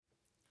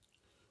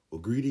Well,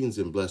 greetings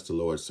and bless the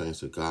Lord,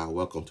 saints of God.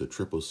 Welcome to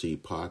Triple C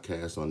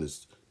Podcast on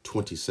this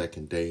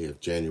 22nd day of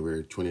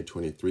January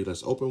 2023.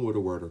 Let's open with a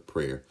word of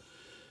prayer.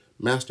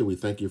 Master, we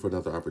thank you for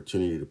another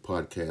opportunity to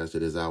podcast.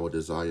 It is our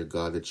desire,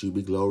 God, that you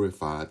be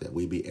glorified, that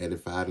we be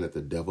edified, and that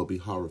the devil be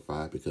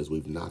horrified because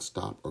we've not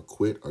stopped or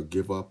quit or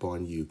give up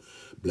on you.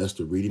 Bless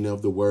the reading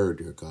of the word,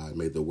 dear God.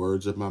 May the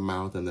words of my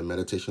mouth and the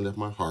meditation of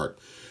my heart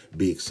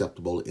be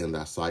acceptable in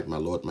thy sight, my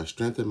Lord, my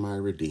strength and my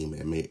redeemer.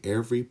 And may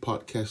every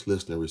podcast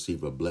listener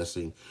receive a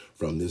blessing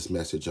from this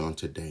message on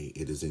today.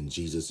 It is in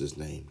Jesus'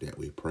 name that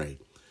we pray.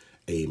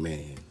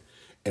 Amen.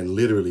 And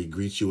literally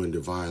greet you in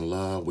divine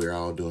love. We're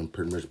all doing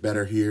pretty much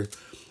better here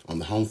on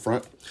the home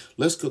front.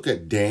 Let's look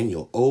at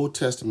Daniel, Old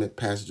Testament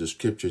passage of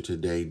scripture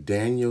today,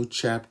 Daniel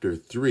chapter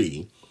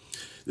 3.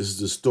 This is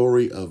the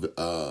story of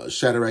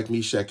Shadrach,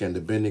 Meshach, and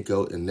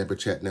Abednego and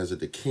Nebuchadnezzar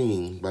the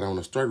king. But I want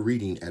to start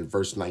reading at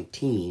verse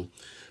 19.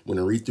 I'm going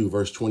to read through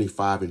verse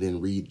 25 and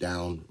then read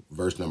down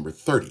verse number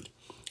 30.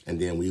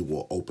 And then we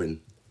will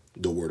open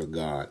the word of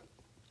God.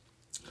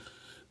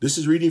 This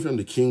is reading from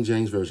the King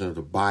James Version of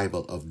the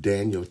Bible of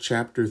Daniel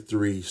chapter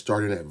 3,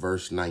 starting at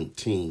verse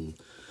 19.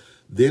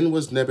 Then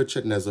was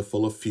Nebuchadnezzar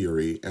full of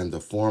fury, and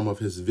the form of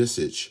his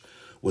visage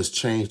was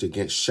changed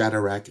against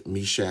Shadrach,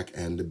 Meshach,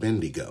 and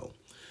Abednego.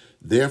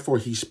 Therefore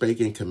he spake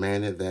and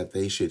commanded that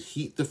they should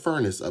heat the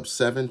furnace up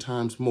 7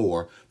 times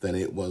more than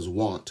it was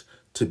wont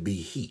to be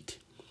heat.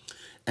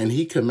 And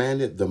he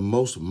commanded the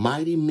most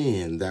mighty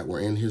men that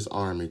were in his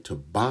army to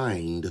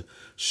bind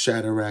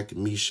Shadrach,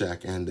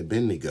 Meshach, and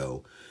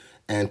Abednego,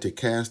 and to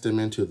cast them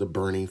into the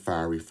burning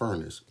fiery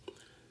furnace.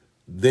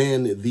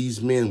 Then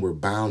these men were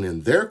bound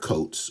in their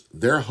coats,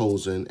 their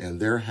hosen, and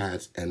their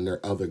hats, and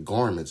their other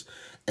garments,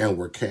 and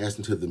were cast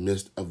into the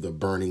midst of the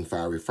burning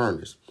fiery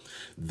furnace.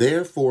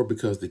 Therefore,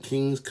 because the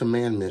king's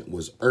commandment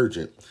was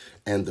urgent,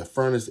 and the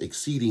furnace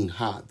exceeding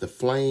hot, the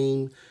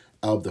flame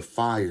of the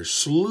fire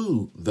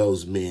slew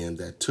those men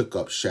that took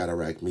up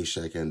Shadrach,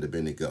 Meshach, and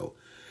Abednego.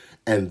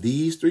 And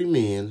these 3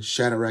 men,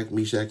 Shadrach,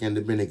 Meshach, and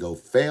Abednego,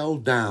 fell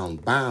down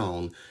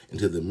bound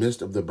into the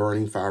midst of the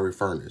burning fiery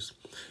furnace.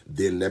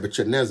 Then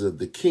Nebuchadnezzar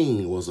the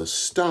king was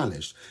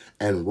astonished,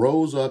 and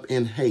rose up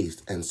in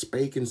haste, and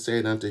spake and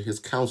said unto his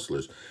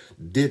counselors,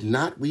 Did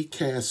not we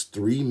cast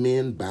 3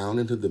 men bound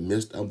into the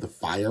midst of the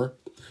fire?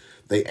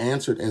 They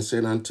answered and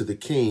said unto the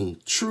king,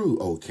 True,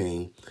 O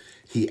king.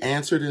 He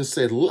answered and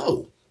said,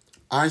 Lo,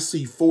 I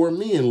see 4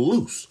 men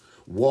loose,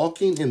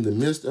 walking in the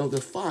midst of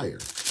the fire,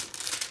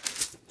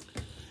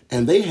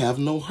 and they have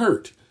no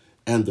hurt,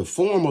 and the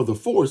form of the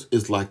fourth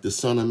is like the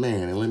Son of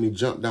Man. And let me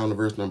jump down to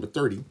verse number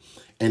 30,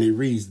 and it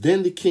reads,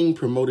 Then the king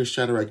promoted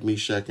Shadrach,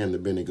 Meshach, and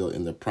Abednego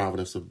in the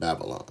province of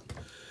Babylon.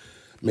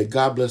 May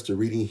God bless the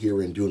reading,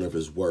 hearing, and doing of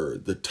his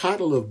word. The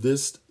title of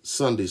this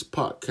Sunday's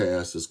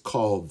podcast is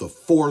called The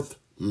Fourth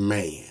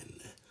Man.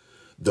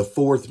 The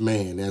fourth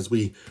man. As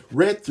we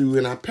read through,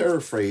 and I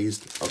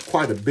paraphrased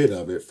quite a bit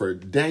of it, for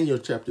Daniel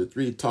chapter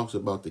 3 it talks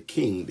about the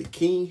king. The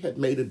king had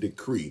made a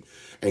decree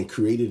and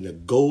created a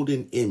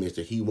golden image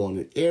that he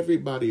wanted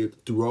everybody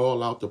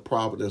throughout the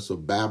province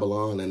of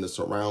Babylon and the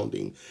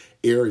surrounding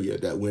area,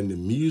 that when the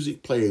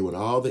music played, when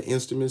all the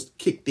instruments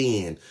kicked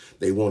in,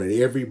 they wanted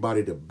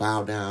everybody to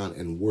bow down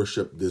and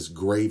worship this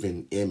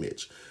graven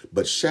image.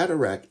 But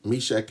Shadrach,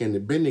 Meshach, and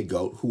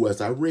Abednego, who,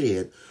 as I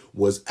read,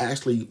 was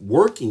actually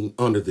working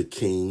under the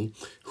king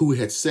who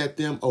had set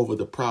them over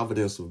the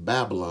province of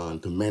Babylon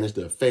to manage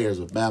the affairs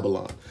of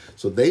Babylon.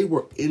 So they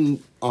were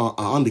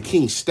on the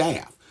king's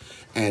staff,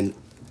 and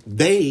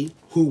they,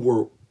 who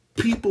were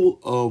people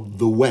of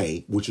the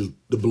way, which is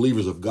the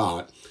believers of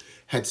God,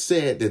 had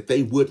said that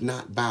they would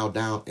not bow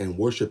down and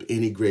worship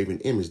any graven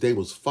image. They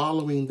was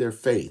following their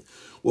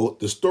faith. Well,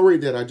 the story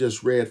that I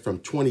just read from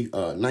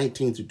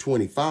 19 to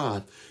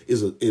 25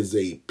 is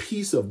a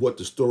piece of what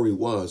the story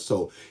was.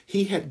 So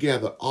he had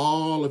gathered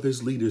all of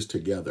his leaders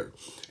together.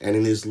 And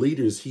in his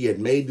leaders, he had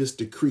made this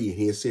decree. And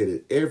he had said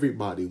that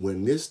everybody,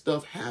 when this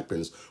stuff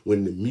happens,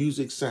 when the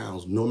music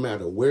sounds, no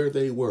matter where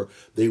they were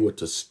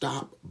to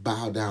stop,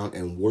 bow down,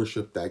 and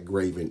worship that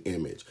graven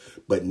image.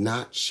 But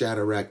not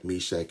Shadrach,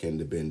 Meshach, and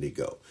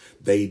Abednego.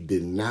 They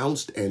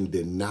denounced and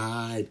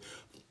denied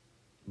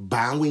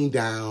bowing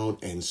down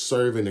and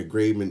serving a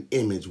graven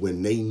image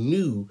when they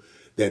knew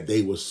that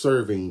they were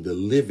serving the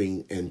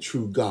living and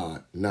true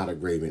God, not a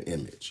graven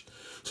image.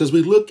 So as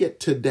we look at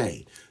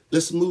today,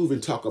 let's move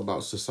and talk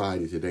about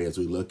society today as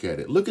we look at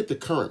it. Look at the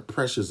current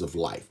pressures of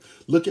life.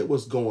 Look at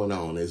what's going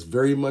on. It's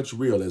very much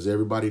real. As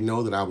everybody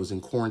know that I was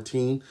in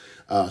quarantine,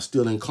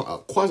 still in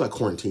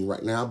quasi-quarantine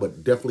right now,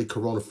 but definitely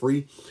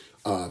corona-free.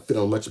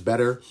 Feeling much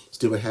better,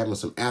 still having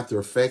some after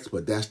effects,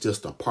 but that's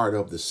just a part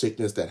of the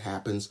sickness that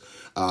happens.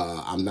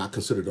 I'm not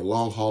considered a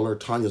long hauler.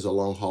 Tanya's a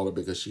long hauler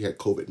because she had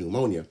COVID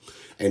pneumonia.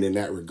 And in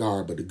that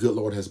regard, but the good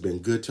Lord has been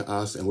good to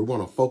us, and we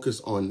want to focus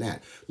on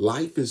that.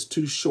 Life is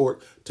too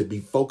short to be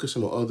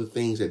focusing on other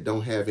things that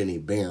don't have any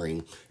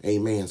bearing.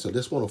 Amen. So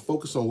just want to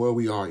focus on where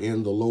we are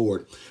in the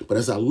Lord. But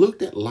as I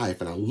looked at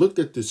life and I looked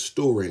at this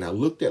story and I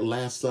looked at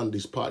last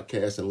Sunday's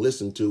podcast and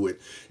listened to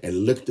it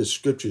and looked at the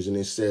scriptures, and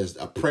it says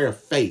a prayer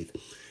of faith.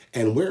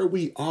 And where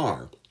we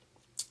are,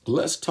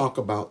 let's talk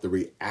about the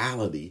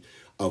reality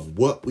of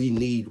what we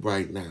need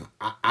right now.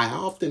 I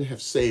often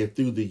have said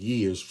through the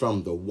years,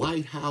 from the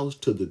White House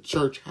to the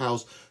church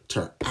house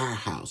to our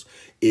house,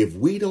 if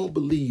we don't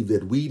believe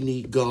that we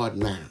need God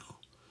now,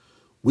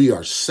 we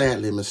are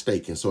sadly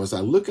mistaken. So as I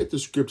look at the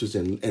scriptures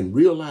and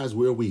realize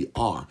where we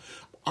are,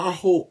 our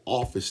whole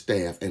office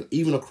staff and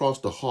even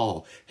across the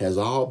hall has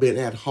all been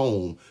at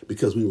home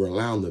because we were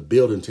allowing the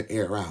building to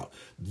air out.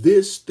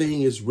 This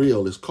thing is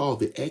real. It's called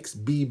the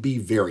XBB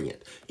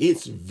variant.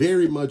 It's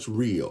very much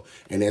real.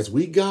 And as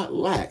we got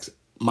lax,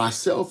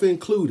 myself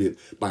included,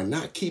 by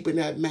not keeping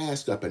that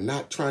mask up and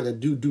not trying to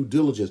do due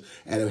diligence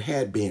as it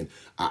had been,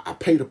 I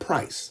paid a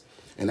price.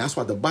 And that's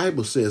why the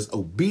Bible says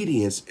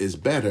obedience is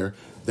better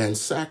than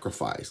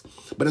sacrifice.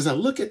 But as I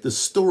look at the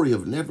story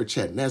of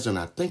Nebuchadnezzar and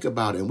I think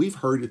about it, and we've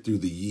heard it through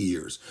the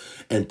years,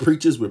 and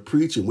preachers would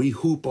preach and we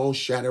hoop on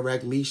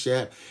Shadrach,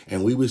 Meshach,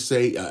 and we would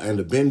say, and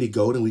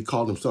Abednego, and we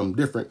call them something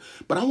different.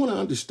 But I want to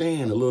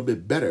understand a little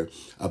bit better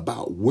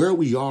about where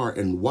we are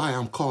and why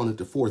I'm calling it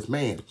the fourth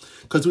man.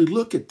 Because we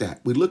look at that.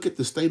 We look at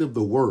the state of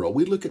the world.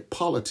 We look at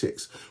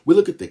politics. We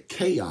look at the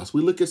chaos.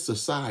 We look at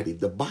society.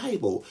 The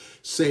Bible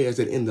says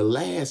that in the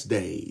last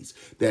days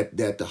that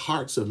the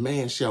hearts of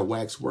man shall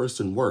wax worse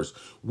and worse.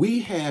 We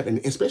have, and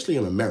especially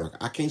in America,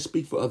 I can't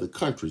speak for other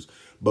countries,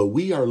 but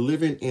we are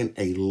living in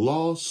a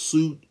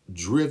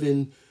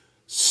lawsuit-driven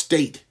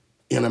state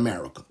in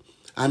America.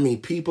 I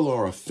mean, people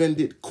are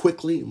offended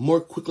quickly,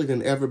 more quickly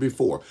than ever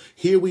before.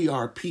 Here we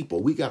are,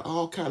 people. We got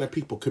all kind of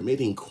people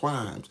committing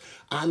crimes.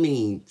 I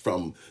mean,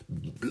 from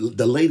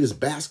the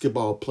latest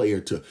basketball player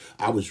to,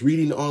 I was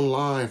reading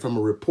online from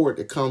a report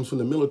that comes from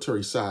the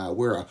military side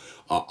where a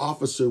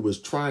officer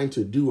was trying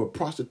to do a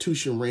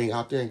prostitution ring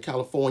out there in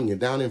California,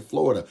 down in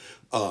Florida.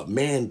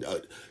 Man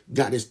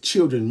got his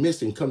children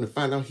missing. Come to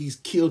find out he's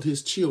killed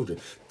his children.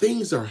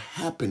 Things are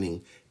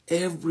happening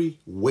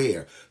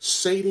everywhere.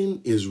 Satan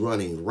is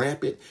running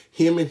rampant.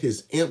 Him and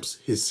his imps,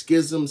 his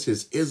schisms,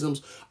 his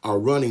isms are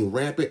running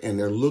rampant, and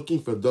they're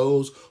looking for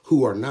those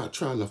who are not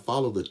trying to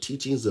follow the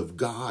teachings of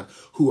God,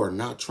 who are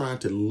not trying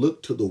to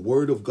look to the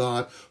word of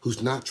God,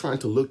 who's not trying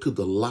to look to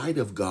the light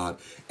of God.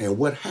 And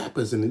what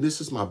happens, and this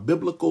is my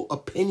biblical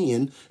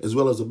opinion as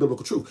well as a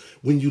biblical truth,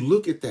 when you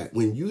look at that,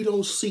 when you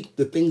don't seek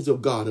the things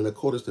of God in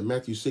accordance to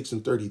Matthew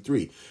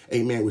 6:33,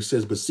 amen, which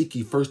says, but seek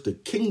ye first the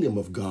kingdom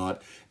of God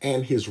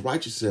and his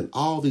righteousness, and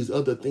all these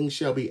other things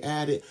shall be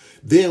added,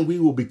 then we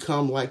will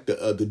become like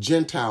the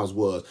Gentiles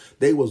was.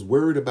 They was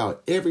worried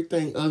about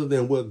everything other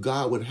than what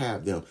God would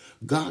have them.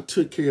 God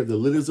took care of the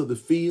lilies of the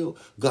field.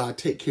 God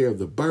take care of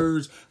the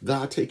birds.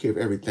 God take care of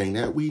everything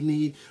that we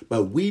need.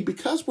 But we,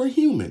 because we're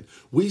human,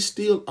 we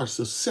still are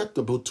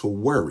susceptible to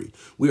worry.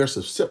 We are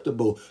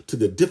susceptible to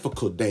the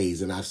difficult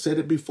days. And I've said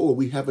it before,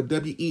 we have a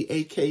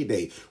WEAK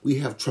day. We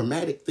have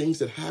traumatic things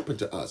that happen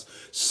to us.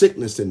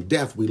 Sickness and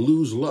death. We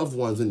lose loved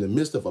ones in the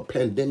midst of a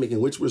pandemic in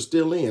which we're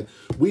still in.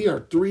 We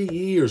are 3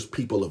 years,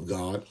 people of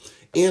God,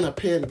 in a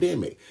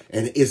pandemic.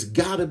 And it's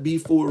got to be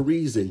for a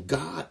reason.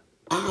 God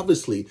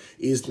obviously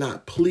is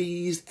not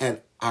pleased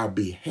at our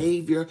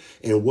behavior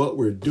and what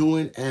we're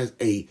doing as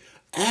a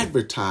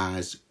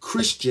advertised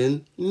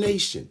Christian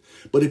nation.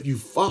 But if you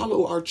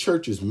follow our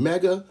churches,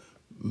 mega,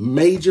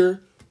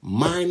 major,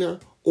 minor,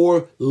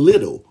 or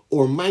little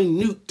or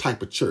minute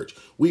type of church,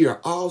 we are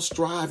all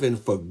striving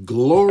for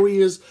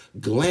glorious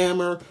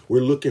glamour.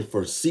 We're looking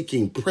for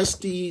seeking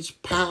prestige,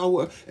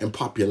 power, and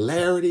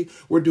popularity.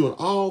 We're doing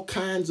all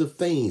kinds of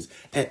things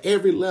at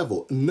every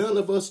level. None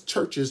of us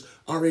churches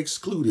are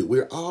excluded.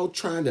 We're all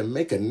trying to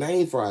make a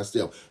name for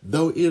ourselves,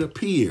 though it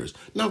appears.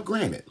 Now,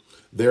 granted,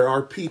 there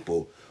are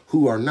people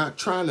who are not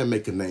trying to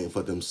make a name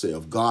for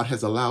themselves. God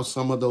has allowed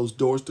some of those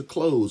doors to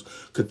close.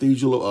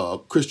 Cathedral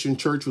Christian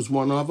Church was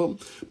one of them.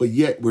 But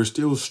yet we're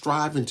still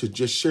striving to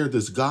just share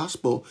this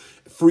gospel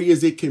free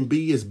as it can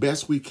be, as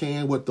best we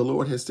can, what the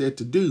Lord has said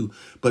to do.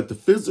 But the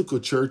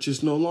physical church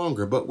is no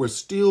longer. But we're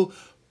still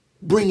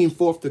bringing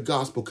forth the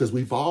gospel, because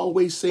we've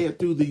always said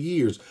through the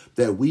years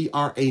that we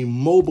are a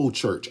mobile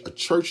church, a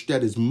church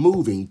that is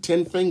moving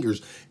 10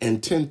 fingers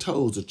and 10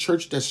 toes, a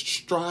church that's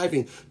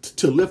striving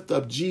to lift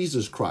up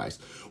Jesus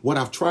Christ. What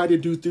I've tried to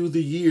do through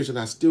the years, and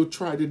I still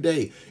try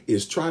today,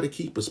 is try to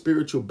keep a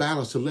spiritual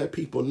balance to let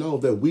people know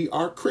that we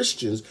are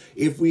Christians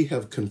if we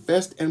have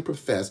confessed and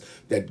professed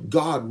that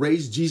God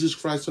raised Jesus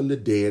Christ from the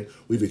dead.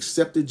 We've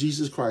accepted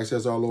Jesus Christ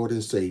as our Lord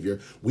and Savior.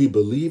 We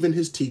believe in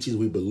his teachings.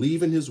 We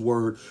believe in his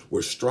word.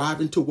 We're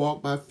striving to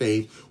walk by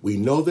faith. We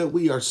know that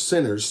we are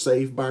sinners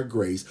saved by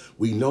grace.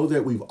 We know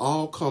that we've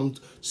all come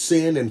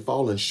sin and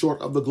fallen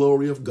short of the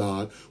glory of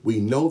God. We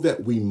know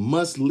that we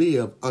must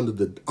live under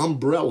the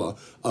umbrella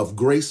of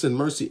grace and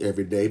mercy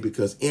every day,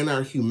 because in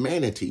our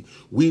humanity,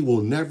 we will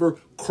never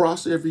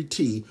cross every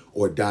T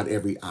or dot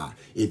every I.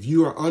 If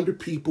you are under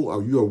people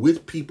or you are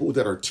with people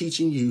that are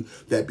teaching you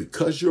that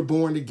because you're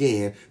born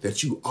again,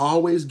 that you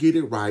always get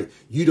it right,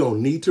 you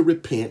don't need to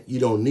repent, you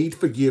don't need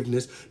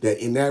forgiveness,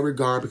 that in that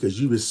regard, because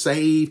you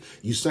saved,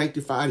 you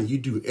sanctified, and you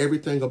do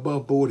everything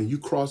above board, and you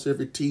cross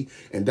every T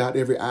and dot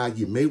every I,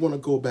 you may want to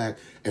go back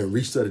and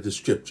restudy the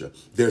scripture.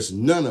 There's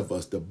none of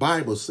us. The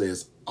Bible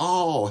says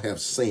all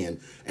have sinned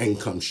and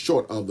come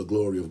short of the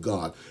glory of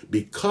God.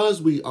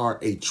 Because we are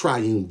a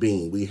triune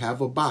being, we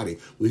have a body,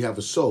 we have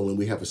a soul, and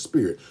we have a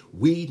spirit.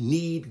 We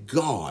need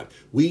God.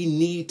 We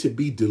need to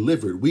be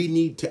delivered. We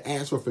need to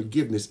ask for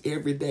forgiveness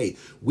every day.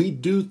 We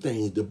do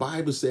things. The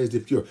Bible says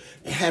if you're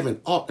having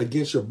aught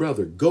against your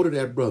brother, go to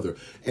that brother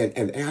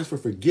and ask for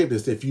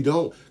forgiveness. If you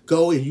don't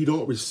go and you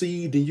don't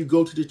receive, then you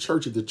go to the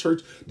church. If the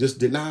church just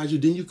denies you,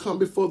 then you come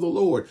before the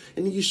Lord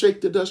and then you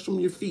shake the dust from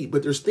your feet.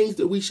 But there's things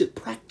that we should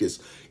practice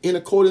in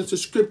accordance to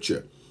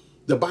scripture.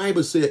 The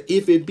Bible said,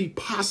 if it be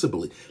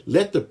possible,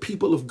 let the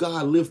people of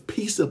God live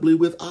peaceably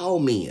with all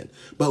men.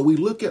 But we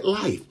look at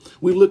life.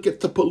 We look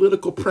at the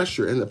political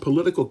pressure and the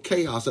political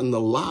chaos and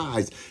the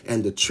lies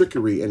and the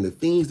trickery and the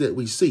things that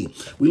we see.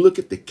 We look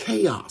at the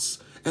chaos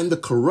and the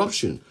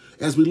corruption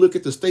as we look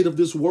at the state of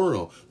this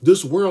world.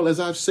 This world, as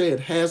I've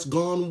said, has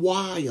gone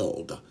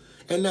wild.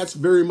 And that's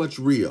very much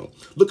real.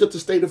 Look at the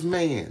state of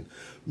man.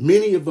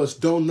 Many of us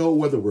don't know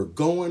whether we're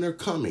going or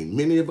coming.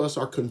 Many of us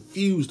are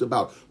confused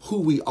about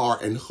who we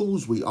are and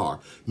whose we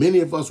are. Many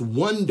of us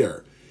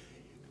wonder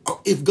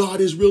if God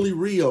is really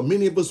real.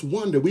 Many of us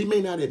wonder. We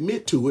may not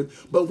admit to it,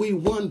 but we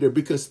wonder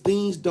because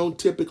things don't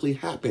typically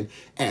happen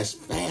as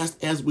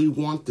fast as we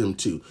want them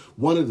to.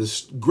 One of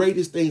the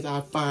greatest things I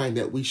find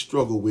that we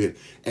struggle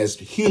with as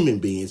human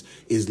beings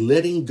is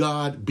letting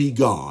God be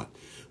God.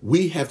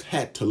 We have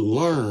had to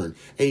learn,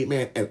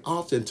 amen, and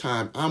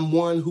oftentimes I'm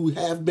one who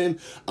have been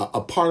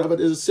a part of it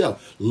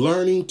itself,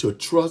 learning to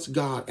trust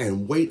God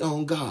and wait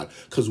on God,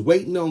 because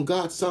waiting on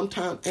God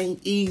sometimes ain't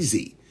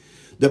easy.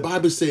 The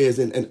Bible says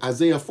in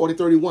Isaiah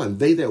 40:31,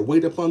 they that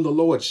wait upon the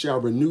Lord shall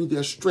renew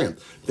their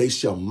strength. They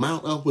shall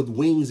mount up with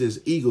wings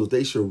as eagles.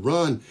 They shall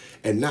run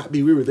and not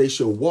be weary. They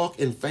shall walk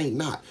and faint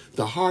not.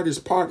 The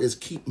hardest part is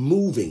keep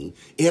moving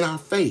in our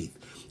faith.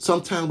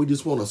 Sometimes we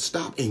just want to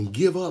stop and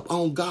give up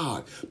on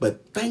God.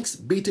 But thanks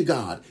be to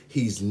God,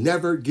 he's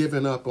never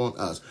given up on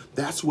us.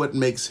 That's what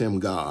makes him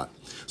God.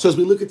 So as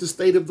we look at the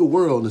state of the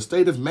world and the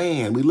state of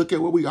man, we look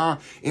at where we are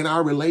in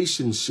our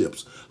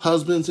relationships.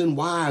 Husbands and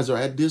wives are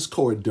at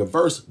discord.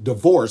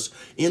 Divorce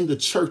in the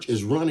church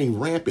is running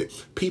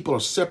rampant. People are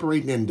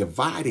separating and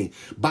dividing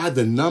by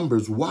the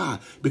numbers. Why?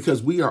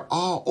 Because we are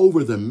all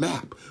over the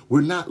map.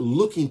 We're not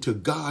looking to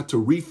God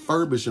to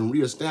refurbish and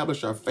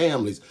reestablish our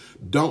families.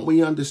 Don't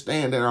we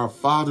understand that our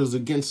fathers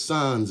against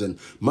sons and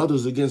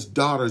mothers against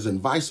daughters and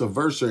vice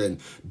versa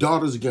and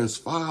daughters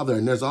against father?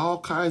 And there's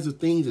all kinds of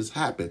things that's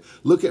happened.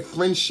 Look at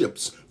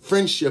friendships.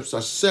 Friendships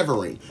are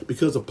severing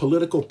because of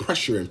political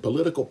pressure and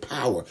political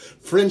power.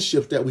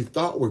 Friendships that we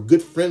thought were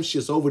good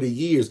friendships over the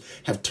years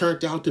have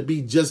turned out to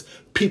be just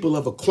people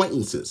of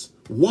acquaintances.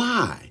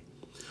 Why?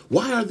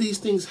 Why are these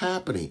things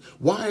happening?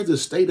 Why is the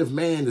state of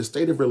man, the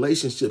state of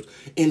relationships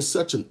in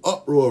such an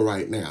uproar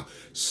right now?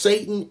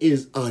 Satan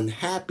is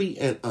unhappy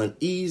and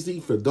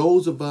uneasy for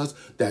those of us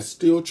that's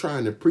still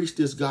trying to preach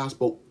this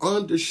gospel,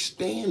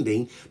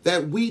 understanding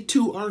that we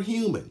too are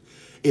human.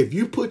 If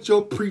you put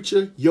your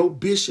preacher, your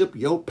bishop,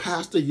 your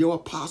pastor, your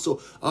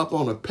apostle up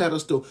on a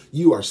pedestal,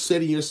 you are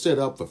setting yourself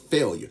up for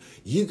failure.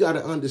 You got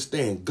to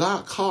understand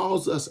God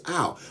calls us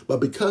out,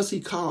 but because he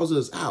calls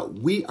us out,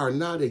 we are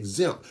not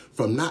exempt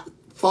from not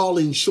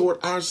falling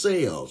short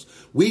ourselves.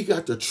 We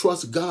got to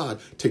trust God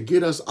to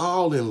get us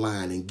all in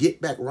line and get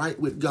back right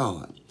with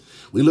God.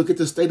 We look at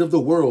the state of the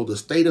world, the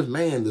state of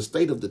man, the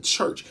state of the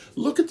church.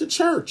 Look at the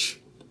church.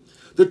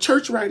 The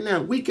church right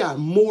now, we got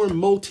more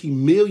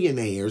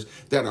multimillionaires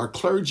that are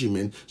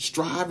clergymen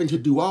striving to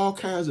do all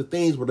kinds of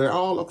things where they're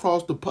all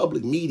across the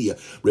public media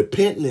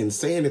repenting and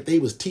saying that they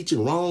was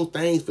teaching wrong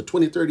things for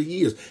 20, 30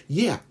 years.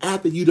 Yeah,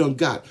 after you done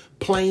got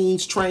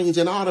planes, trains,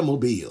 and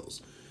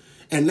automobiles.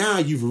 And now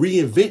you've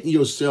reinvented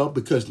yourself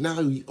because now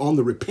on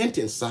the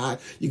repentance side,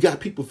 you got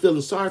people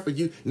feeling sorry for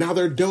you. Now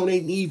they're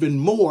donating even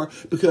more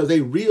because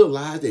they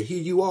realize that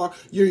here you are,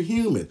 you're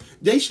human.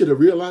 They should have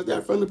realized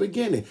that from the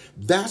beginning.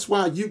 That's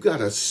why you got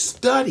to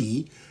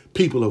study,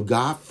 people of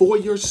God, for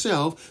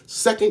yourself.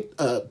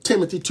 2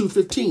 Timothy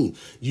 2:15.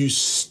 You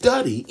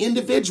study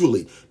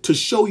individually to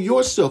show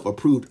yourself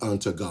approved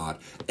unto God,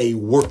 a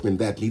workman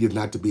that needed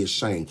not to be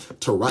ashamed,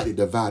 to rightly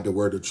divide the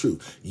word of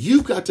truth.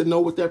 You've got to know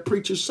what that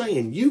preacher's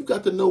saying. You've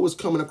got to know what's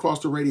coming across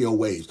the radio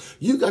waves.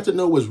 You've got to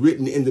know what's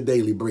written in the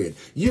Daily Bread.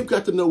 You've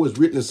got to know what's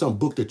written in some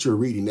book that you're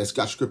reading that's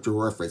got scripture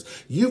reference.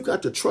 You've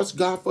got to trust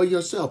God for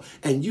yourself.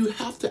 And you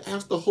have to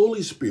ask the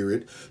Holy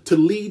Spirit to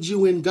lead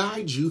you and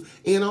guide you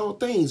in all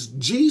things.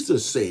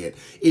 Jesus said,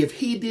 if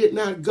he did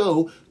not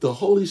go, the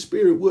Holy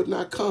Spirit would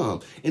not come.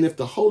 And if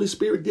the Holy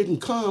Spirit didn't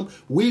come,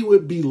 we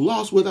would be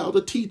lost without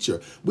a teacher.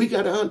 We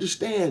got to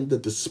understand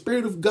that the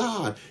Spirit of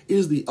God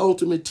is the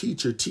ultimate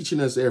teacher,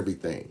 teaching us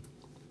everything.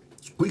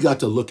 We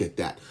got to look at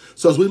that.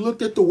 So as we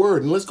looked at the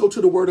word, and let's go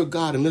to the word of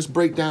God and let's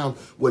break down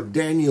what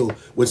Daniel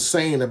was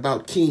saying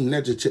about King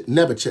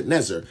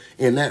Nebuchadnezzar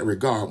in that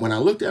regard. When I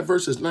looked at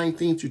verses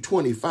 19 through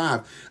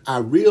 25, I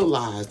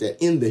realized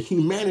that in the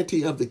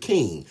humanity of the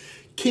king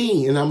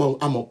King, and I'm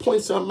gonna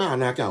point something out,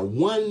 and I got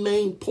one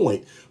main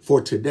point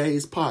for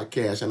today's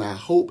podcast, and I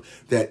hope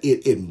that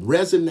it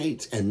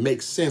resonates and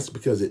makes sense,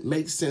 because it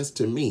makes sense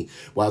to me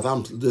while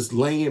I'm just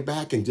laying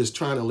back and just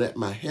trying to let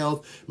my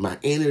health, my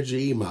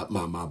energy, my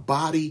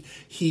body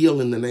heal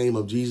in the name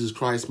of Jesus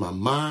Christ. My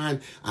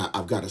mind,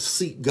 I've got to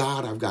seek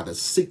God. I've got to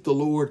seek the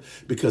Lord,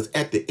 because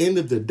at the end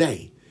of the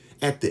day,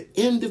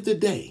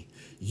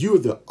 you're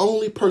the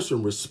only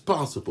person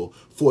responsible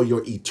for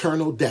your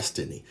eternal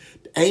destiny.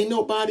 Ain't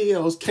nobody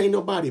else. Can't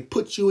nobody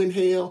put you in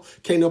hell.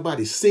 Can't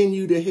nobody send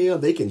you to hell.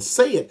 They can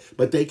say it,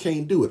 but they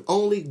can't do it.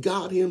 Only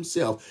God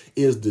himself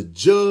is the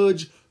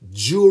judge,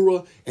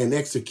 juror, and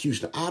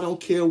executioner. I don't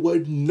care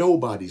what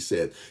nobody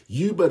said.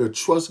 You better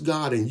trust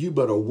God, and you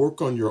better work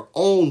on your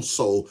own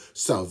soul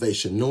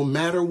salvation, no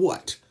matter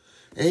what.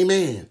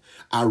 Amen.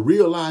 I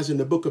realized in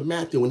the book of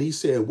Matthew when he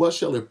said, what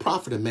shall it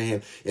profit a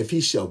man if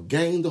he shall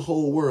gain the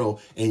whole world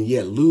and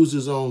yet lose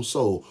his own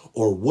soul?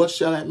 Or what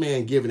shall that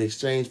man give in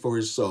exchange for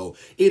his soul?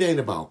 It ain't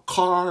about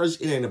cars.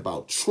 It ain't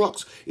about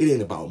trucks. It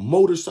ain't about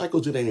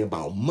motorcycles. It ain't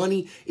about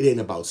money. It ain't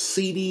about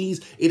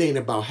CDs. It ain't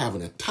about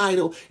having a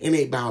title. It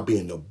ain't about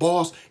being the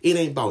boss. It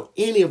ain't about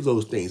any of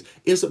those things.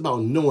 It's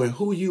about knowing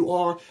who you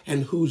are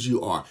and whose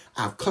you are.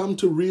 I've come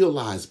to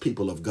realize,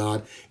 people of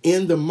God,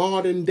 in the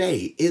modern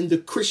day, in the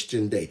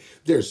Christian day,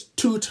 there's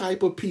two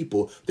type of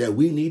people that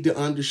we need to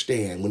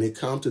understand when it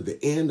comes to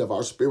the end of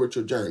our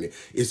spiritual journey.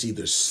 It's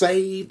either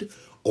saved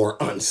or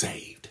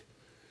unsaved.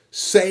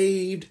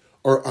 Saved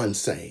or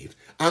unsaved.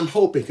 I'm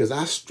hoping, because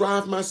I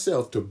strive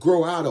myself to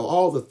grow out of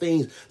all the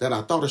things that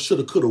I thought I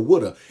shoulda, coulda,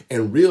 woulda,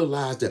 and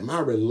realize that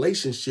my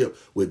relationship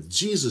with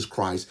Jesus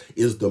Christ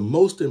is the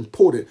most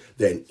important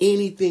than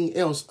anything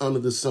else under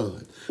the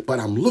sun. But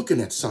I'm looking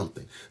at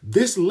something.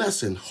 This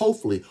lesson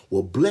hopefully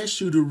will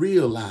bless you to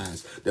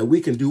realize that we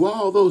can do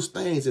all those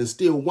things and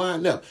still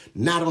wind up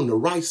not on the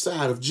right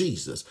side of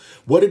Jesus.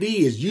 What it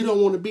is, you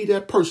don't want to be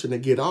that person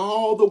that get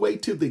all the way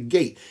to the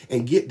gate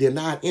and get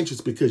denied entrance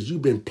because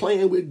you've been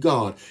playing with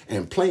God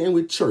and playing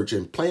with church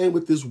and playing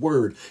with this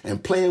word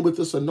and playing with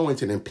this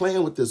anointing and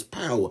playing with this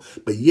power,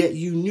 but yet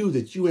you knew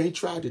that you ain't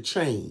tried to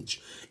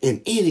change in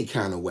any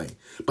kind of way.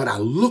 But I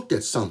looked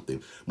at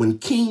something. When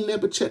King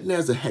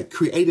Nebuchadnezzar had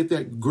created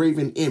that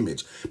graven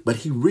image, but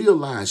he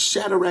realized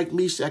Shadrach,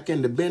 Meshach,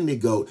 and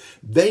Abednego,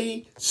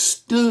 they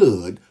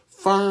stood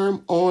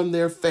firm on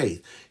their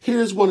faith.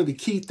 Here's one of the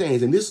key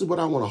things, and this is what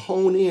I want to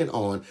hone in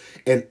on.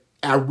 And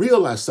I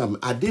realized something.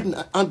 I didn't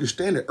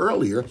understand it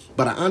earlier,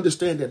 but I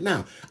understand it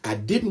now. I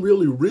didn't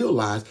really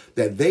realize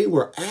that they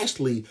were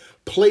actually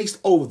placed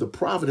over the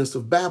province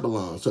of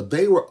Babylon. So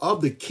they were of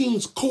the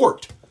king's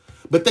court,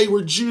 but they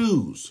were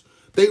Jews.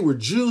 They were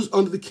Jews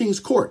under the king's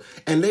court,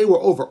 and they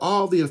were over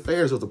all the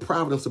affairs of the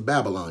province of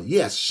Babylon.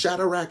 Yes,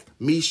 Shadrach,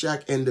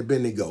 Meshach, and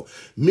Abednego.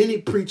 Many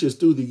preachers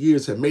through the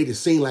years have made it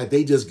seem like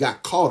they just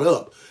got caught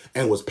up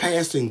and was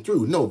passing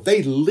through. No,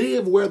 they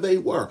lived where they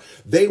were.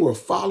 They were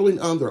following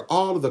under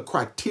all of the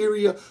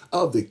criteria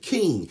of the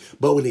king.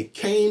 But when it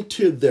came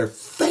to their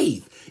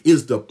faith,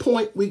 is the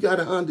point we got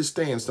to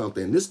understand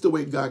something. This is the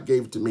way God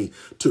gave it to me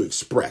to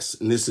express.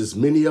 And this is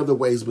many other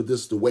ways, but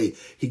this is the way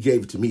he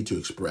gave it to me to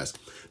express.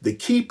 The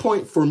key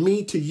point for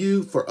me, to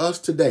you, for us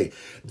today,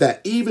 that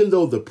even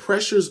though the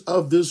pressures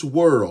of this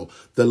world,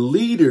 the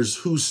leaders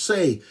who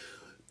say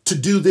to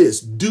do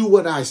this, do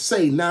what I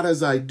say, not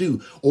as I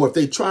do, or if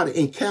they try to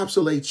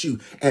encapsulate you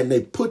and they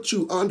put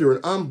you under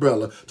an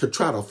umbrella to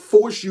try to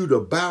force you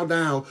to bow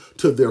down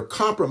to their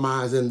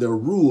compromise and their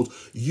rules,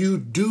 you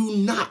do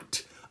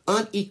not,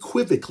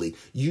 unequivocally,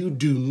 you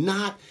do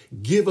not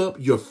give up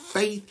your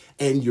faith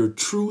and your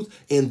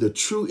truth in the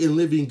true and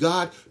living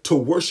God to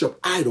worship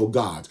idol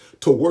gods,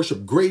 to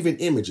worship graven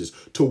images,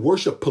 to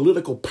worship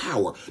political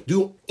power,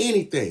 do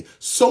anything.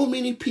 So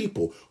many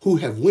people who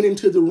have went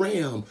into the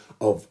realm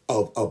of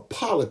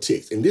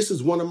politics, and this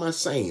is one of my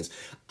sayings,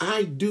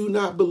 I do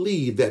not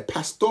believe that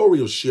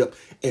pastoralship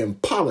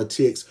and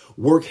politics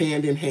work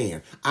hand in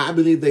hand. I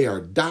believe they are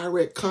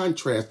direct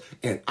contrast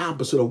and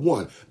opposite of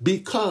one,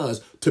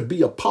 because to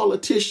be a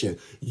politician,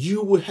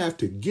 you would have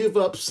to give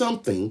up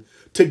something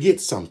to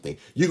get something.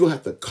 You're going to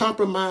have to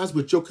compromise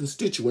with your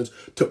constituents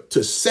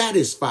to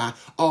satisfy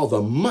all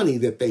the money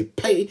that they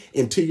pay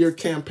into your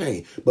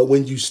campaign. But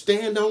when you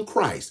stand on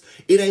Christ,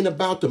 it ain't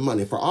about the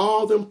money. For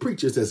all them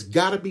preachers that's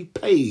got to be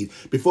paid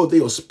before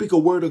they'll speak a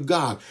word of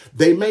God,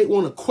 they may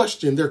want to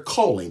question their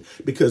calling,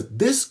 because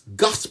this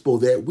gospel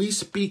that we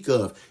speak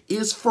of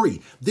is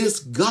free. This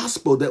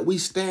gospel that we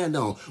stand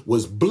on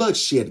was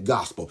bloodshed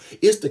gospel.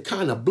 It's the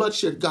kind of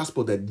bloodshed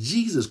gospel that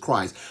Jesus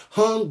Christ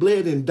hung,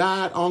 bled, and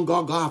died on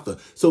Golgotha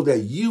so that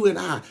you and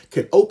I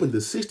can open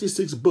the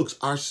 66 books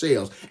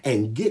ourselves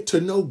and get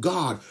to know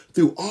God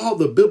through all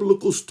the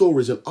biblical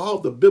stories and all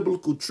the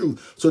biblical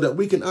truth, so that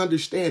we can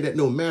understand that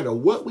no matter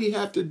what we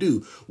have to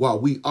do while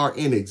we are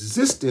in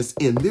existence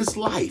in this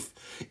life,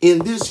 in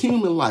this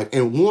human life,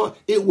 and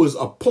it was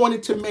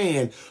appointed to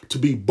man to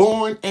be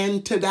born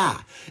and to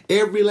die.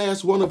 Every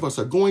last one of us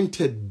are going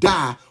to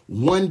die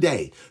one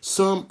day,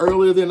 some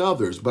earlier than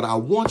others. But I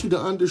want you to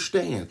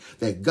understand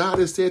that God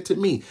has said to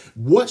me,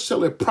 what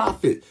shall it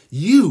profit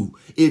you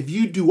if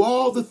you do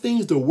all the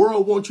things the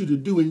world wants you to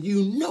do, and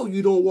you know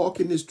you don't walk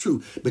in this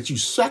truth, but you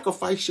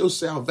sacrifice your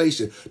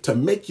salvation to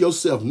make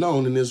yourself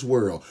known in this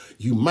world?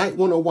 You might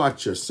want to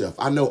watch yourself.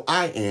 I know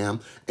I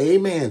am.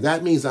 Amen.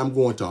 That means I'm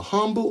going to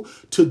humble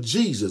to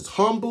Jesus,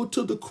 humble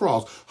to the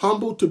cross,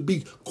 humble to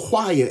be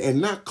quiet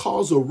and not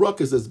cause a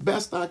ruckus as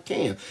best I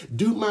can.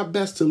 Do my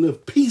best to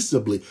live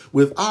peaceably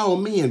with all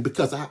men,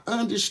 because I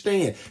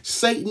understand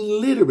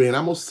Satan literally, and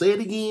I'm going to say it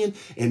again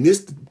in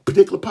this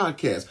particular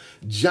podcast,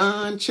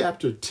 John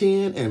chapter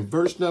 10 and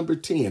verse number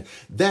 10,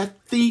 that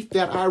thief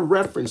that I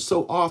reference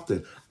so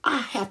often, I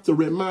have to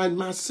remind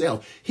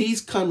myself,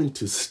 he's coming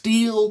to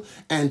steal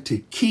and to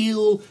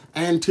kill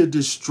and to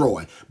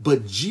destroy.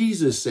 But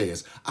Jesus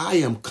says, I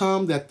am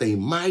come that they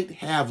might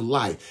have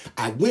life.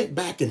 I went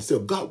back and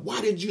said, God,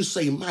 why did you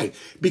say might?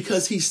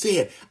 Because he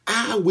said,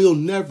 I will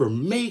never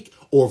make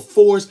or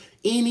force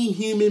any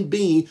human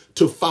being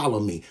to follow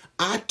me.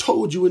 I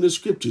told you in the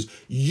scriptures,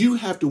 you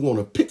have to want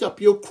to pick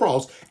up your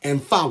cross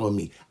and follow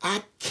me.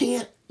 I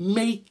can't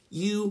make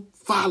you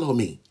follow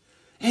me.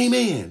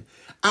 Amen.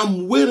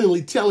 I'm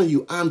willingly telling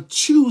you, I'm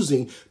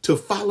choosing to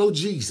follow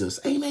Jesus.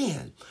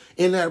 Amen.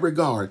 In that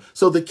regard.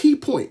 So the key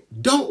point,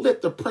 don't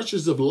let the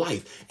pressures of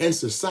life and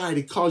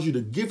society cause you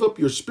to give up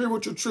your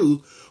spiritual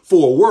truth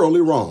for a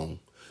worldly wrong.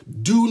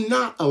 Do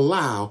not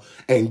allow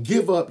and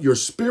give up your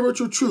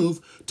spiritual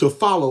truth to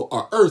follow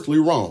an earthly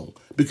wrong,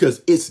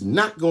 because it's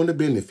not going to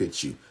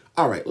benefit you.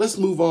 All right, let's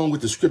move on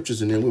with the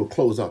scriptures, and then we'll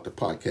close out the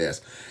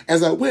podcast.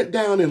 As I went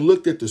down and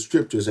looked at the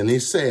scriptures, and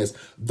it says,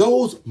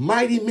 those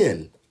mighty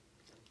men,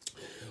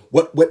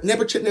 what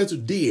Nebuchadnezzar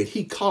did,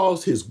 he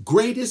caused his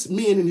greatest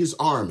men in his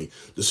army,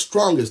 the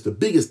strongest, the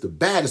biggest, the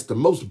baddest, the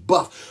most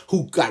buff,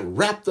 who got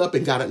wrapped up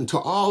and got into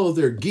all of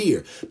their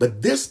gear.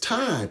 But this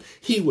time,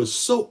 he was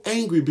so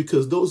angry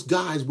because those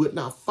guys would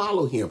not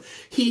follow him.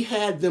 He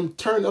had them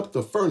turn up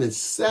the furnace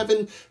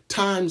 7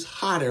 times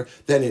hotter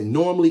than it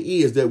normally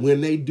is, that when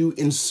they do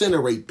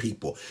incinerate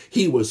people.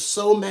 He was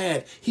so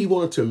mad, he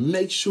wanted to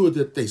make sure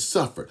that they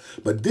suffered.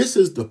 But this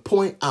is the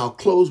point I'll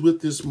close with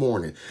this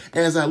morning.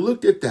 As I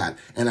looked at that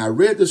and I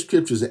read the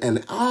scriptures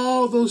and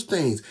all those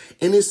things,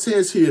 and it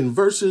says here in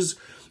verses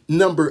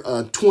number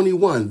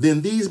 21,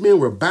 then these men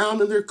were bound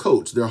in their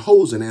coats, their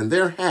hosen, and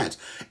their hats,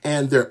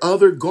 and their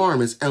other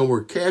garments, and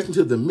were cast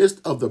into the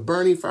midst of the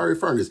burning fiery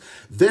furnace.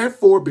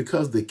 Therefore,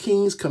 because the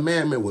king's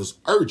commandment was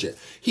urgent,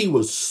 he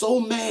was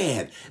so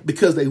mad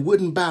because they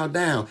wouldn't bow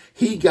down,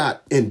 he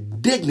got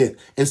indignant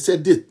and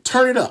said,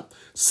 turn it up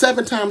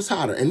 7 times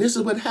hotter. And this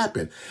is what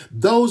happened.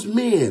 Those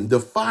men, the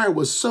fire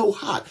was so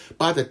hot,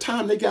 by the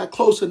time they got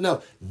close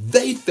enough,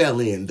 they fell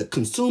in. The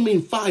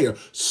consuming fire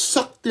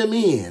sucked them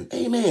in.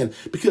 Amen.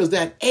 Because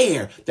that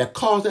air that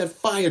caused that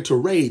fire to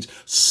rage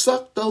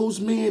sucked those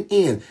men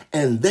in,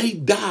 and they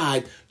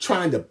died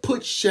trying to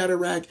put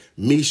Shadrach,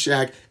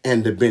 Meshach,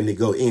 and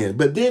Abednego in.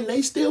 But then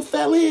they still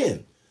fell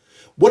in.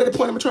 What are the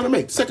point I'm trying to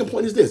make? Second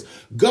point is this.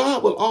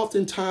 God will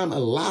oftentimes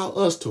allow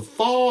us to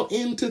fall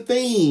into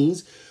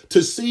things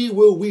to see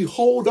will we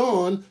hold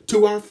on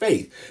to our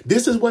faith.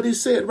 This is what he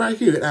said right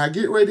here, and I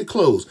get ready to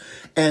close.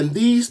 And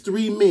these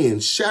 3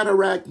 men,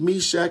 Shadrach,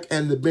 Meshach,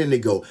 and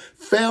Abednego,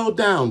 fell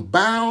down,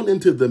 bound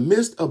into the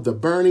midst of the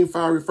burning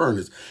fiery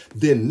furnace.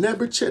 Then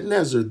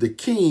Nebuchadnezzar, the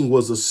king,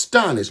 was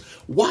astonished.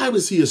 Why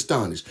was he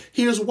astonished?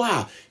 Here's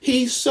why.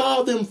 He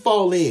saw them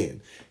fall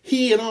in.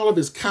 He and all of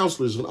his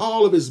counselors and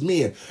all of his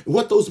men.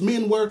 What those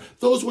men were,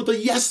 those were the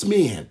yes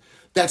men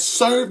that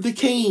served the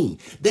king.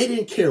 They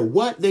didn't care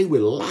what. They would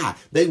lie.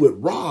 They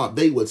would rob.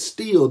 They would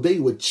steal. They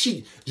would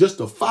cheat just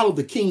to follow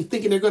the king,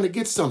 thinking they're going to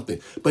get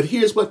something. But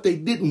here's what they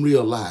didn't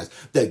realize,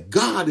 that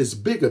God is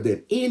bigger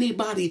than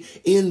anybody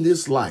in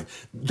this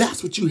life.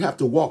 That's what you have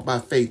to walk by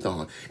faith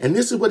on. And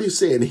this is what he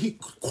said. And he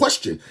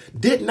questioned,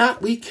 did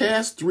not we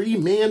cast 3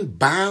 men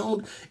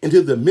bound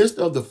into the midst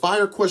of the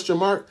fire? ?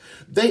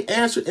 They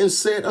answered and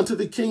said unto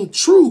the king,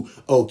 true,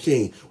 O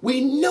king. We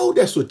know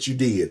that's what you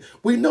did.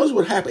 We know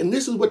what happened. And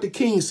this is what the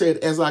king said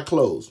as I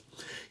close.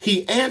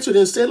 He answered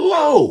and said,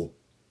 lo,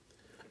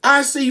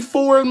 I see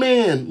 4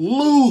 men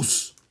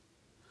loose.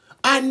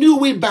 I knew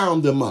we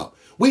bound them up.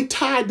 We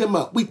tied them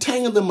up. We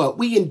tangled them up.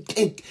 We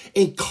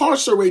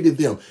incarcerated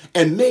them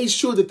and made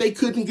sure that they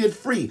couldn't get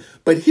free.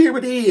 But here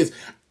it is.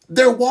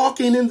 They're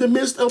walking in the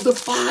midst of the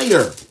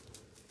fire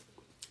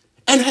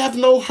and have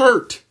no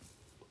hurt.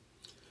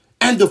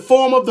 And the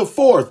form of the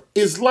fourth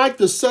is like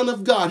the Son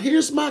of God.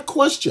 Here's my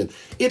question.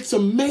 It's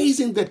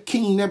amazing that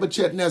King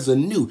Nebuchadnezzar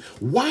knew.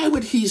 Why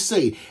would he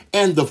say,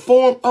 and the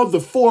form of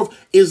the fourth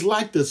is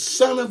like the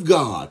Son of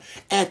God?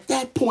 At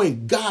that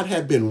point, God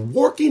had been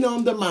working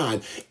on the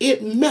mind.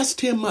 It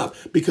messed him up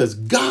because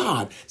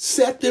God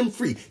set them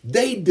free.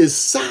 They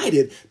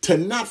decided to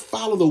not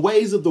follow the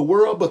ways of the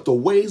world, but the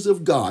ways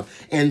of God.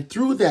 And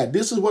through that,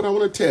 this is what I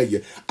want to tell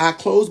you. I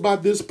close by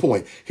this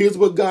point. Here's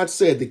what God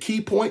said. The key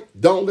point,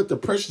 don't let the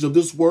pressures of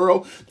this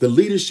world, the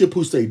leadership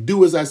who say,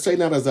 do as I say,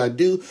 not as I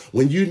do,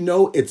 when you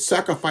know it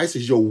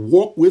sacrifices your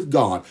walk with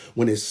God,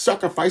 when it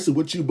sacrifices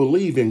what you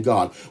believe in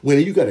God, when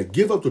you got to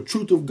give up the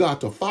truth of God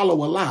to follow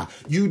a lie,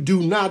 you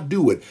do not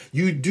do it.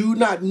 You do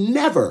not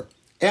never,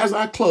 as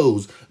I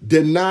close,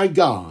 deny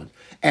God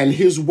and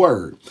his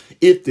word.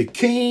 If the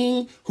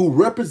king who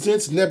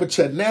represents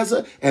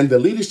Nebuchadnezzar and the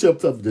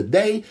leadership of the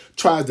day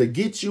tries to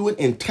get you and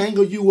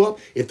entangle you up,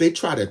 if they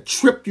try to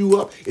trip you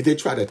up, if they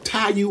try to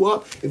tie you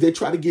up, if they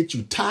try to get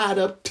you tied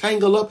up,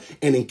 tangled up,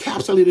 and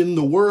encapsulated in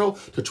the world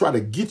to try to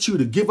get you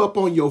to give up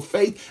on your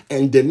faith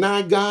and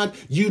deny God,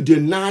 you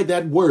deny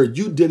that word.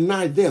 You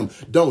deny them.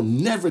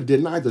 Don't never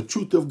deny the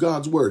truth of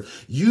God's word.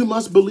 You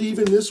must believe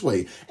in this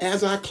way.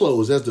 As I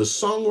close, as the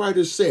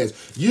songwriter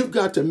says, you've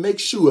got to make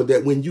sure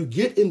that when you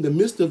get in the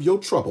midst of your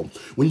trouble,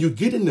 when you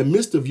get in the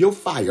midst of your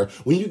fire,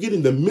 when you get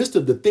in the midst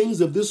of the things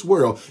of this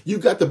world, you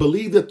got to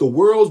believe that the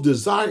world's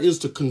desire is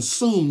to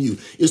consume you,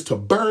 is to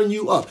burn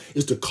you up,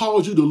 is to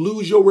cause you to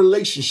lose your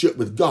relationship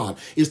with God,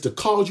 is to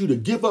cause you to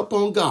give up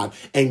on God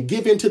and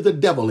give into the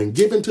devil and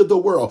give into the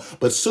world.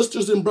 But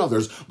sisters and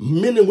brothers,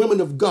 men and women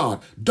of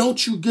God,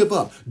 don't you give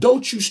up.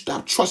 Don't you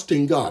stop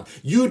trusting God.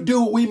 You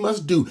do what we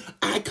must do.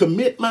 I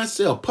commit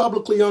myself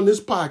publicly on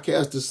this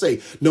podcast to say,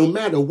 no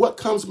matter what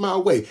comes my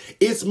way,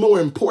 it's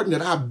more important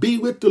that I be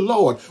with the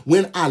Lord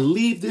when I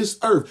leave this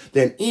earth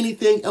than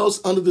anything else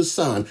under the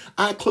sun.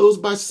 I close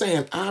by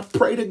saying, I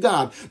pray to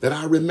God that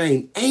I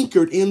remain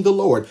anchored in the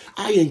Lord.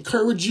 I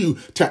encourage you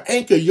to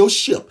anchor your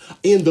ship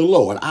in the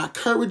Lord. I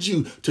encourage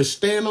you to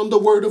stand on the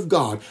word of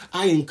God.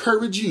 I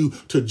encourage you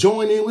to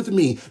join in with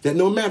me that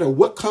no matter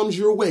what comes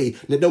your way,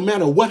 that no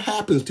matter what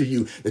happens to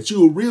you, that you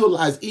will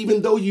realize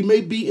even though you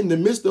may be in the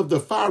midst of the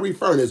fiery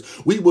furnace,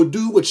 we will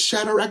do what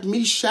Shadrach,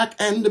 Meshach,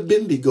 and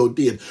Abednego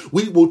did.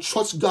 We will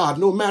trust God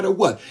no matter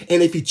what.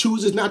 And if he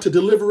chooses not to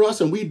deliver us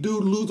and we do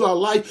lose our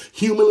life,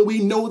 humanly, we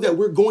know that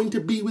we're going to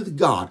be with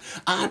God.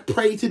 I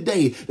pray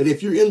today that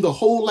if you're in the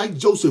hole like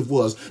Joseph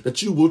was,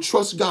 that you will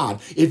trust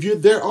God. If you're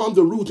there on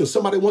the roof and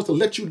somebody wants to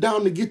let you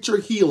down to get your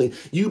healing,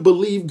 you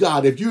believe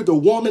God. If you're the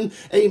woman,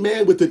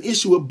 amen, with an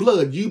issue of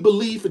blood, you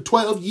believe for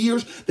 12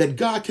 years that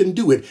God can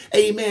do it.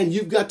 Amen.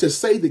 You've got to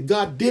say that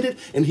God did it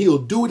and he'll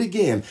do it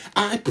again.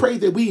 I pray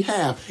that we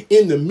have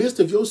in the midst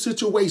of your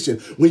situation,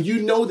 when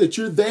you know that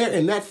you're there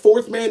and that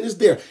fourth man is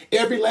there,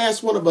 every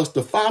last one of us,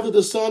 the Father,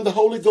 the Son, the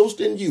Holy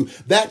Ghost in you.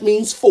 That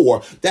means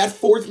four. That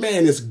fourth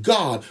man is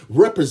God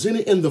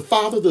represented in the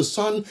Father, the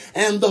Son,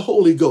 and the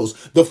Holy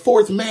Ghost. The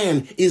fourth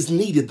man is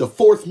needed. The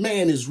fourth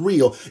man is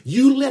real.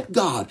 You let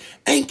God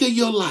anchor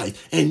your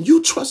life and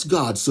you trust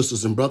God,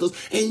 sisters and brothers,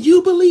 and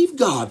you believe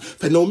God.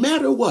 For no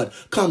matter what,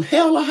 come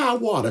hell or high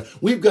water,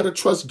 we've got to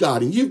trust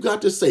God. And you've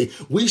got to say,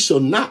 we shall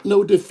not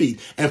know defeat.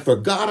 And for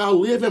God I'll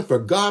live and for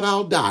God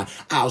I'll die.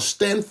 I'll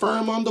stand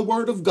firm on the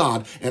word of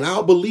God. And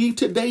I'll believe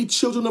today,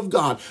 children of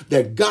God,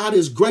 that God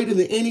is greater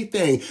than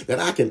anything that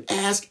I can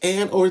ask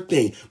and or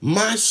think.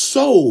 My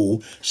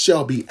soul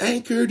shall be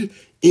anchored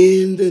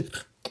in the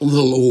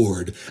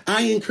Lord.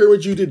 I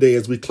encourage you today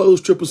as we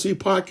close CCC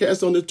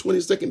podcast on the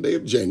 22nd day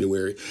of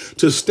January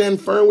to stand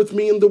firm with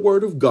me in the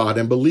word of God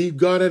and believe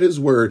God at his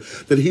word,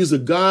 that he's a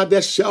God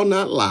that shall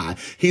not lie.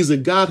 He's a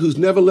God who's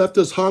never left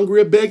us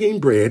hungry or begging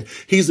bread.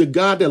 He's a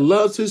God that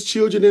loves his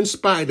children in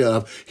spite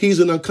of. He's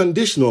an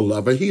unconditional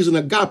lover. He's an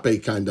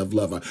agape kind of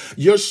lover.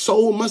 Your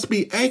soul must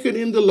be anchored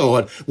in the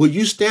Lord. Will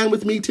you stand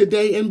with me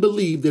today and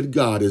believe that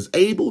God is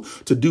able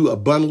to do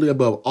abundantly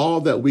above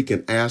all that we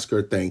can ask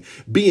or think?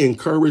 Be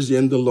encouraged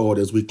in the Lord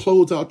as we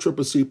close our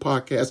CCC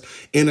podcast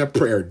in a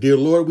prayer. Dear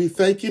Lord, we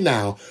thank you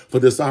now for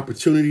this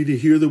opportunity to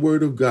hear the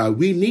word of God.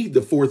 We need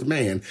the fourth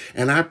man.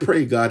 And I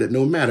pray, God, that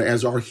no matter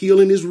as our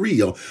healing is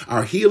real,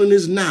 our healing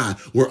is nigh,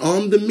 we're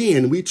on the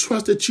mend. We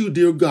trust that you,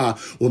 dear God,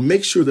 will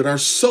make sure that our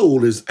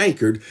soul is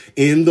anchored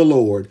in the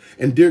Lord.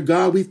 And dear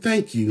God, we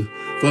thank you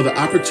for the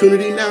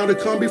opportunity now to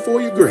come before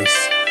your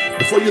grace,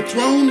 before your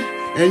throne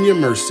and your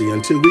mercy.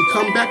 Until we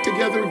come back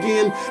together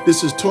again,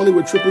 this is Tony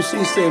with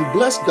CCC saying,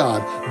 bless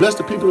God, bless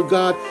the people of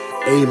God.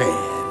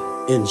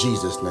 Amen. In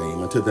Jesus'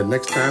 name. Until the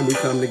next time we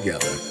come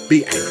together,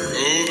 be anchored.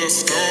 Oh, the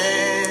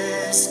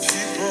storms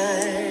keep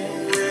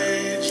on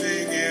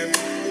raging in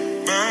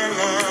my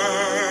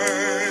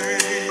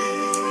life,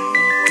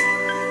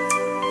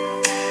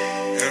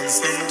 and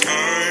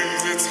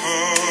sometimes it's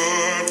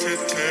hard to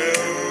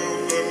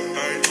tell the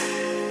night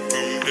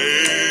from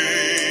day.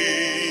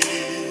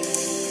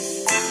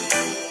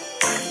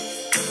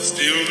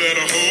 Still that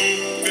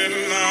hope that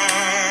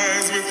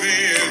lies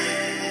within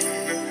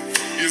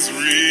is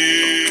reassured.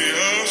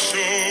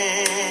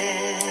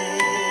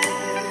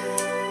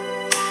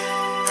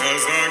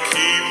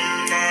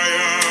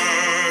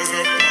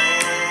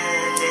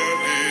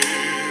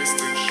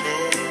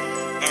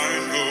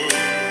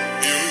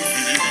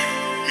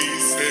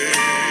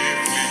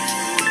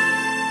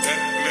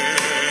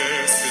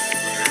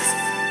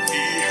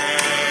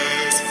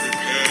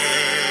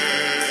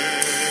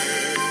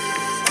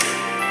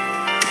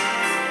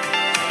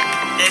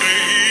 But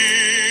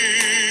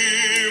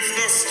if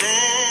the storms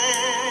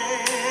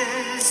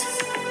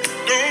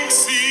don't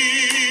cease,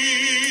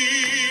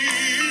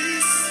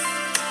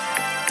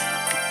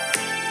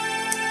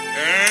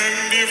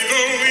 and if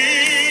the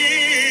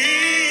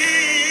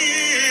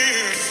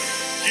winds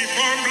keep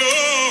on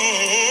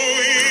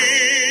blowing,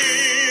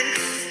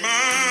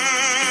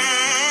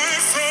 my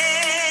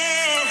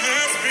soul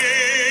has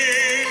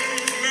been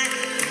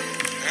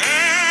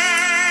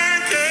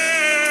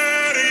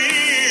anchored in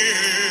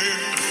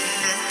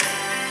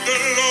the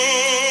Lord.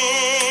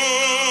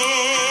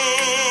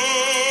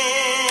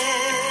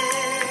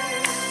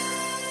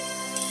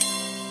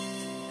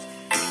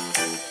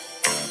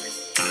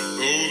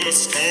 Though the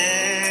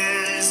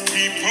storms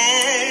keep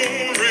on